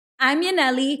I'm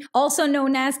Yaneli, also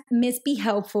known as Miss Be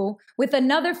Helpful, with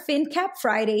another FinCap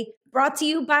Friday brought to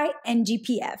you by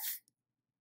NGPF.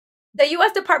 The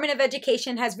U.S. Department of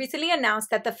Education has recently announced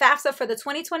that the FAFSA for the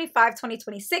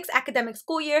 2025-2026 academic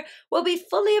school year will be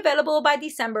fully available by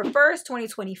December 1st,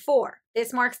 2024.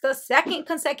 This marks the second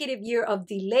consecutive year of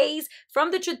delays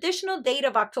from the traditional date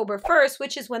of October 1st,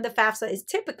 which is when the FAFSA is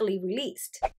typically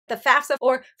released. The FAFSA,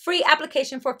 or Free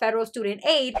Application for Federal Student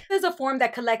Aid, is a form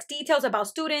that collects details about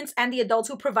students and the adults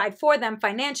who provide for them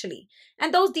financially.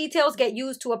 And those details get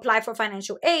used to apply for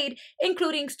financial aid,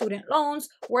 including student loans,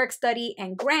 work study,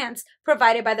 and grants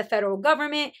provided by the federal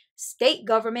government, state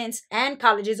governments, and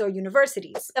colleges or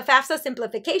universities. The FAFSA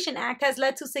Simplification Act has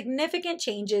led to significant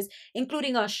changes,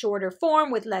 including a shorter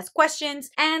form with less questions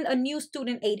and a new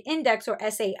Student Aid Index, or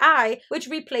SAI, which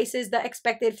replaces the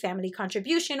Expected Family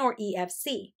Contribution, or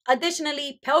EFC.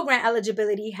 Additionally, Pell Grant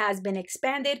eligibility has been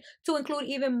expanded to include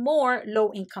even more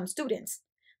low-income students.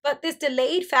 But this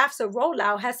delayed FAFSA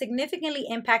rollout has significantly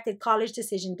impacted college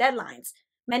decision deadlines.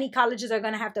 Many colleges are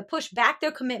going to have to push back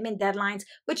their commitment deadlines,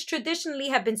 which traditionally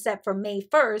have been set for May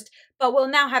 1st, but will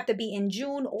now have to be in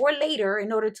June or later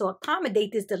in order to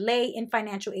accommodate this delay in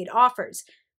financial aid offers,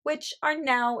 which are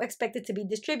now expected to be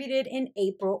distributed in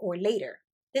April or later.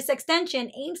 This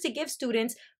extension aims to give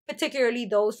students, particularly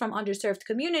those from underserved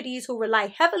communities who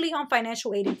rely heavily on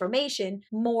financial aid information,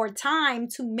 more time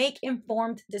to make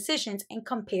informed decisions and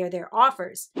compare their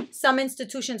offers. Some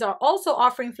institutions are also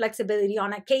offering flexibility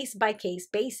on a case-by-case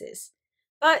basis.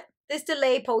 But this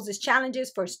delay poses challenges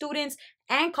for students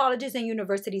and colleges and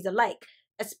universities alike,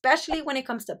 especially when it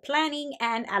comes to planning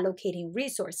and allocating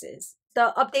resources.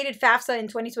 The updated FAFSA in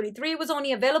 2023 was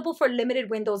only available for limited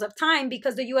windows of time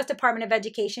because the U.S. Department of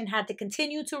Education had to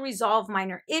continue to resolve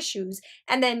minor issues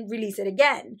and then release it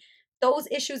again. Those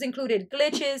issues included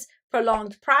glitches,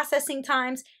 prolonged processing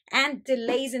times, and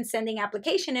delays in sending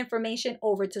application information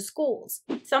over to schools.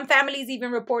 Some families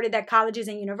even reported that colleges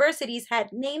and universities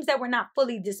had names that were not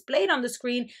fully displayed on the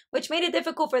screen, which made it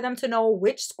difficult for them to know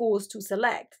which schools to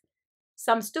select.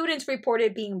 Some students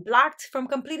reported being blocked from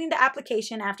completing the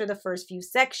application after the first few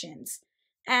sections.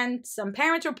 And some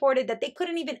parents reported that they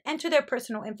couldn't even enter their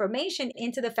personal information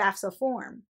into the FAFSA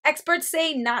form. Experts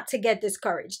say not to get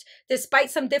discouraged.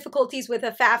 Despite some difficulties with the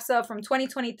FAFSA from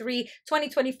 2023,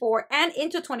 2024, and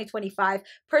into 2025,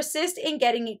 persist in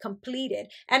getting it completed.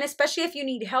 And especially if you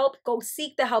need help, go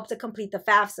seek the help to complete the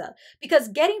FAFSA. Because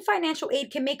getting financial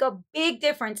aid can make a big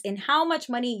difference in how much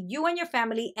money you and your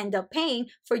family end up paying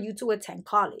for you to attend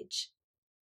college.